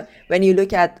 Wow. Like, yeah, when you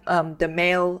look at the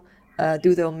male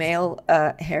doodle male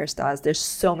hairstyles, there's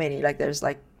so many. Like, there's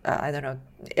like I don't know,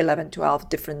 11, 12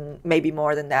 different, maybe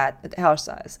more than that,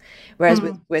 hairstyles. Whereas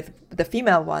with the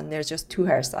female one, there's just 2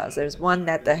 hairstyles. There's one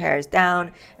that the hair is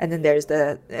down, and then there's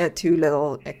the 2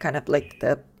 little kind of like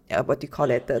the what do you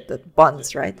call it, the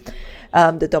buns, right?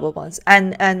 The double buns,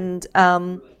 and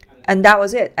that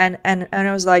was it. And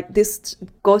I was like, this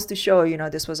goes to show,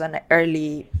 this was an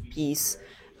early piece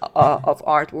of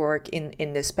artwork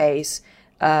in this space.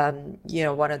 One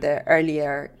of the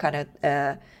earlier kind of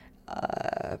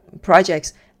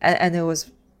projects, and it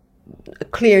was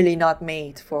clearly not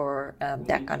made for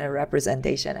that kind of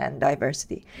representation and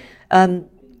diversity. Um,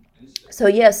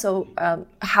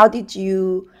 how did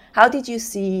you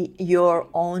see your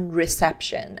own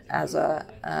reception as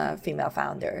a female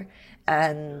founder,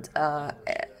 and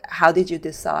how did you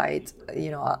decide,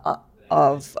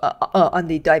 on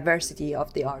the diversity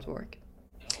of the artwork?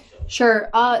 Sure.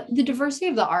 The diversity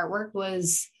of the artwork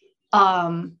was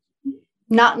um,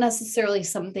 not necessarily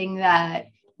something that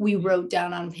we wrote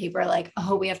down on paper, like,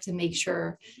 oh, we have to make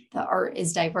sure the art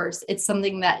is diverse. It's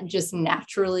something that just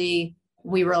naturally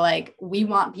we were like, we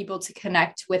want people to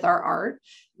connect with our art.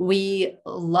 We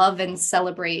love and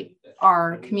celebrate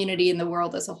our community and the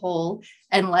world as a whole.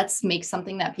 And let's make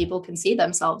something that people can see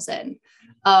themselves in.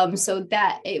 So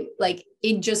that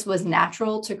it just was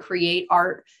natural to create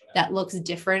art that looks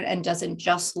different and doesn't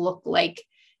just look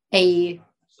a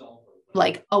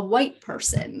like a white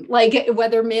person, like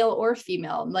whether male or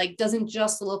female, like doesn't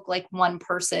just look like one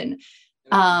person.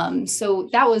 So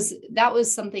that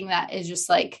was something that is just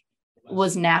like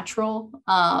was natural.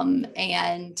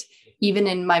 And even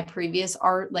in my previous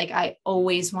art, like I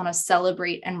always want to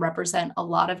celebrate and represent a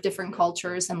lot of different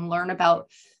cultures and learn about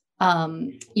a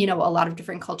lot of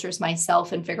different cultures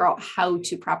myself and figure out how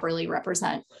to properly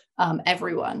represent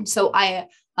everyone. So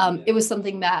it was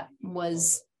something that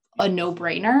was a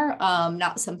no-brainer,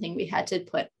 not something we had to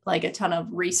put like a ton of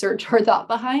research or thought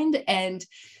behind. And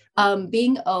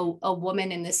being a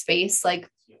woman in this space, like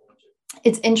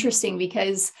it's interesting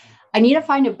because I need to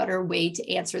find a better way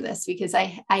to answer this because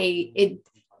I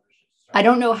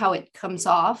don't know how it comes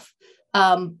off.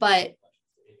 But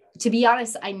to be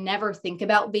honest, I never think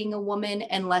about being a woman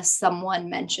unless someone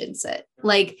mentions it.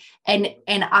 Like, and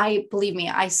I, believe me,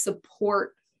 I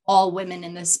support all women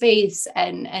in this space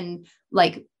and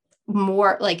like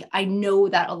more, like, I know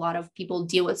that a lot of people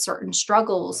deal with certain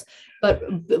struggles, but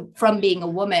from being a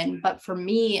woman, but for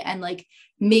me, and like,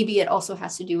 maybe it also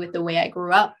has to do with the way I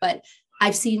grew up, but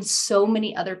I've seen so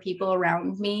many other people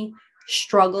around me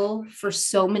struggle for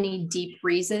so many deep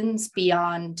reasons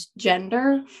beyond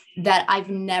gender that I've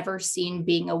never seen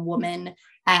being a woman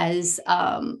as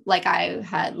like I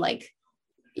had like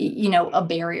a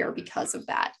barrier because of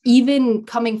that, even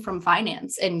coming from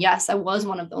finance. And yes, I was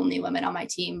one of the only women on my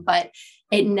team, but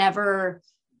it never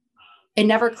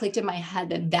clicked in my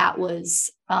head that was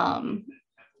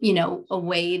a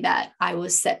way that I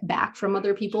was set back from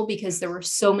other people, because there were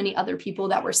so many other people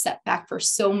that were set back for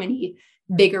so many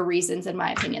bigger reasons, in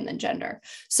my opinion, than gender.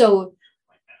 So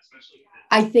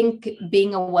I think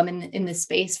being a woman in this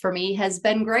space for me has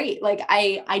been great. Like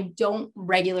I don't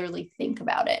regularly think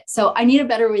about it. So I need a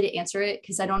better way to answer it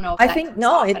because I don't know if I that think comes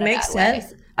no, off it in a makes bad way.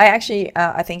 sense. I actually,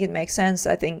 I think it makes sense.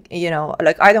 I think,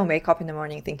 like I don't wake up in the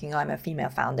morning thinking I'm a female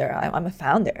founder. I'm a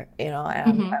founder, I'm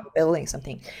Mhm. building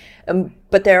something.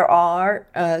 But there are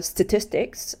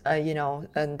statistics,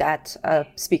 and that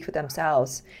speak for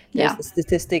themselves. There's Yeah. the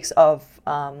statistics of,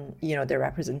 the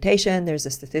representation. There's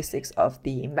the statistics of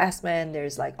the investment.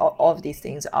 There's like all of these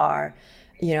things are,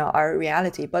 are a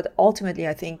reality. But ultimately,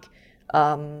 I think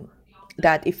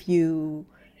that if you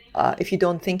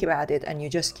don't think about it and you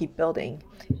just keep building,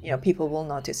 people will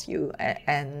notice you,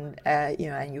 and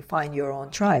you find your own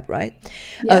tribe, right?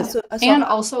 Yeah. So And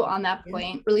also on that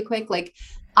point, really quick, like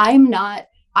I'm not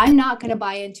I'm not going to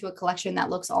buy into a collection that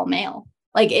looks all male.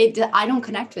 Like I don't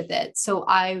connect with it.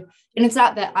 And it's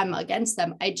not that I'm against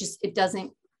them. It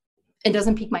doesn't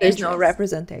pique my there's no interest.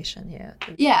 representation, yeah.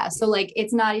 Yeah. So like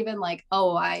it's not even like,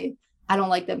 oh, I don't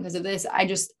like them because of this. I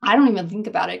don't even think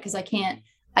about it because I can't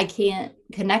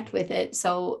connect with it.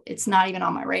 So it's not even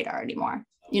on my radar anymore.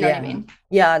 You know what I Yeah, mean?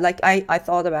 yeah. Like I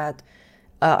thought about.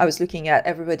 I was looking at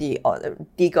everybody.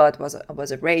 DGOT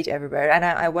was a rage everywhere, and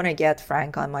I want to get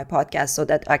Frank on my podcast so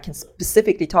that I can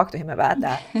specifically talk to him about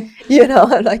that.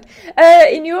 Like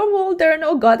in your world there are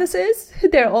no goddesses;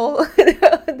 they're all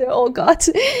they're all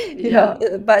gods. Yeah.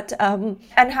 But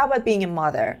and how about being a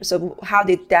mother? So how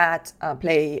did that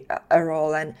play a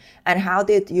role, and how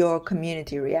did your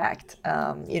community react?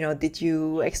 Did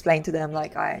you explain to them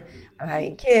like I'm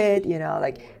having a kid?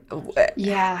 Like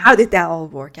Yeah. how did that all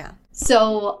work out?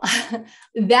 So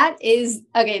that is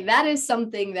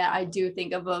something that I do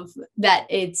think of that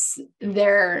it's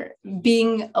there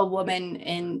being a woman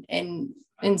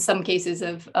in some cases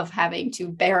of having to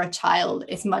bear a child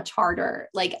is much harder.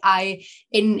 Like I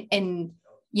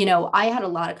had a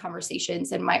lot of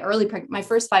conversations in my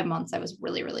first 5 months. I was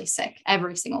really, really sick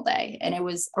every single day. And it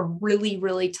was a really,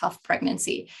 really tough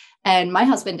pregnancy. And my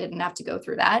husband didn't have to go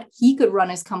through that. He could run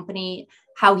his company,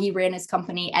 how he ran his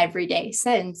company every day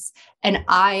since. And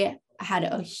I had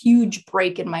a huge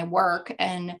break in my work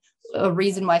and a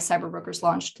reason why Cyberbrokers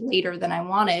launched later than I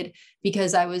wanted,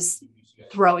 because I was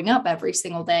throwing up every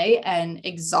single day and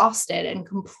exhausted and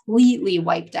completely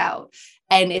wiped out.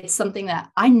 And it's something that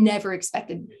I never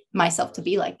expected myself to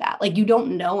be like that. Like, you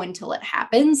don't know until it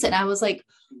happens. And I was like,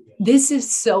 this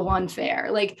is so unfair.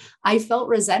 Like, I felt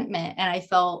resentment and I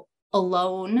felt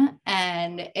alone.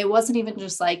 And it wasn't even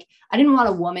just like, I didn't want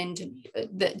a woman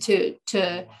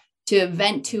to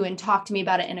vent to and talk to me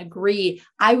about it and agree.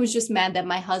 I was just mad that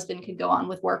my husband could go on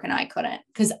with work and I couldn't,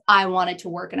 because I wanted to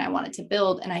work and I wanted to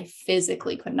build and I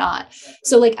physically could not.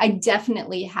 So like, I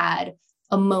definitely had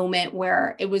a moment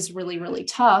where it was really, really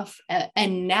tough.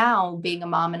 And now being a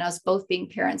mom and us both being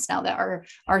parents now that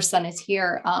our son is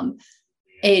here,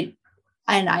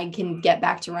 and I can get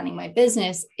back to running my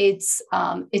business. It's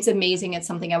amazing. It's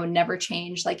something I would never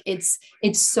change. Like, it's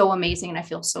so amazing. And I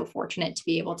feel so fortunate to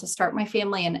be able to start my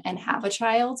family and have a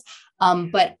child.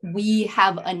 But we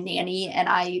have a nanny and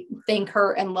I thank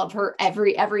her and love her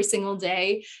every single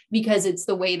day, because it's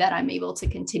the way that I'm able to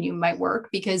continue my work.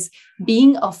 Because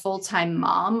being a full-time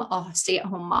mom, a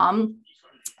stay-at-home mom,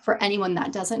 for anyone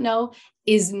that doesn't know,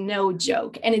 is no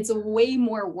joke. And it's way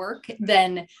more work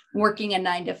than working a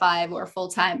 9 to 5 or full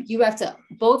time. You have to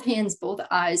both hands, both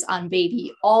eyes on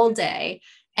baby all day.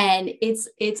 And it's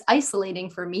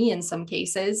isolating for me in some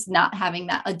cases, not having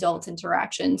that adult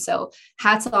interaction. So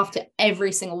hats off to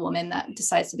every single woman that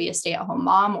decides to be a stay-at-home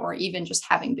mom, or even just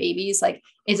having babies. Like,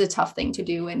 it's a tough thing to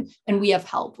do. And we have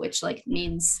help, which like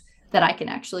means that I can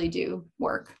actually do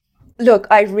work. Look,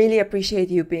 I really appreciate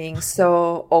you being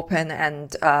so open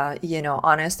and,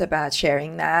 honest about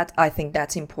sharing that. I think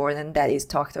that's important, that is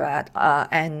talked about.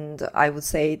 And I would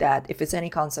say that if it's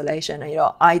any consolation,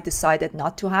 I decided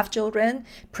not to have children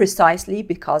precisely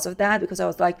because of that, because I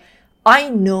was like, I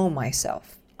know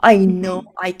myself. I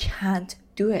know I can't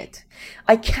do it.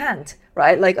 I can't.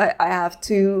 Right? Like, I have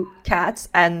 2 cats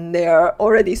and they're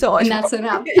already so much. And that's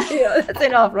enough. That's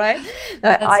enough, right?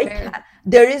 That's fair.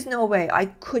 There is no way I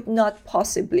could not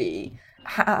possibly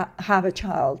have a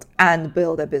child and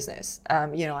build a business.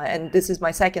 And this is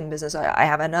my second business. I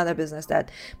have another business that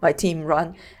my team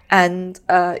run. And,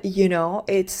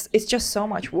 it's just so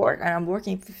much work. And I'm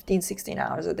working 15, 16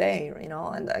 hours a day,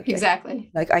 and Exactly.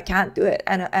 Like, I can't do it.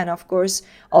 And of course,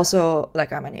 also,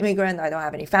 like, I'm an immigrant. I don't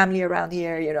have any family around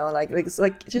here, it's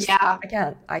like, just, yeah.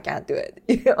 I can't do it,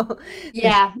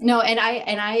 Yeah, no. And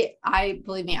I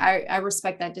believe me, I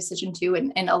respect that decision too.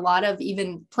 And a lot of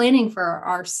even planning for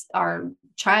our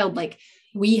child, like,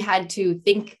 we had to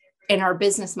think in our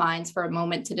business minds for a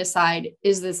moment to decide,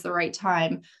 is this the right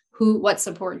time? What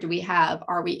support do we have?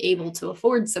 Are we able to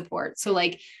afford support? So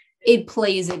like, it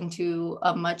plays into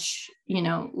a much,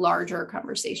 larger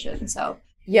conversation. So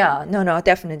yeah, no,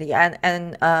 definitely.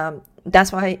 And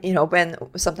that's why,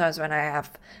 sometimes when I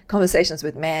have conversations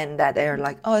with men that they're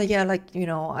like, oh yeah, like,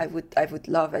 I would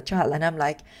love a child. And I'm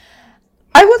like,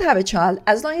 I would have a child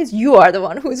as long as you are the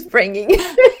one who's bringing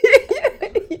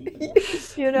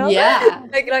Yeah.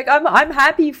 Like I'm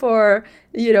happy for,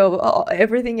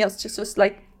 everything else, just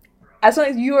like, as long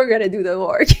as you are going to do the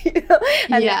work,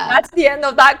 and that's the end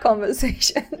of that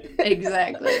conversation.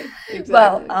 Exactly.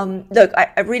 Well, look,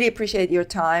 I really appreciate your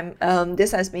time.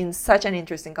 This has been such an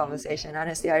interesting conversation.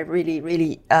 Honestly, I really,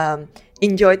 really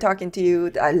enjoyed talking to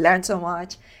you. I learned so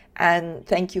much. And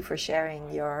thank you for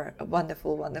sharing your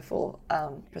wonderful, wonderful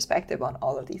perspective on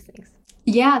all of these things.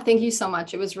 Yeah, thank you so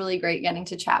much. It was really great getting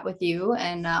to chat with you,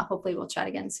 and hopefully we'll chat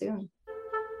again soon.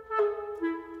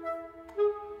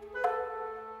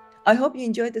 I hope you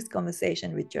enjoyed this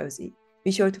conversation with Josie. Be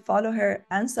sure to follow her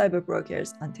and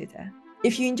Cyberbrokers on Twitter.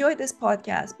 If you enjoyed this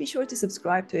podcast, be sure to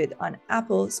subscribe to it on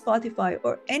Apple, Spotify,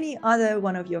 or any other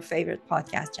one of your favorite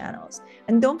podcast channels.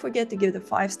 And don't forget to give the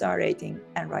 5-star rating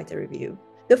and write a review.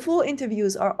 The full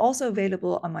interviews are also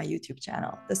available on my YouTube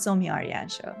channel, The Soumi Aryan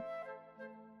Show.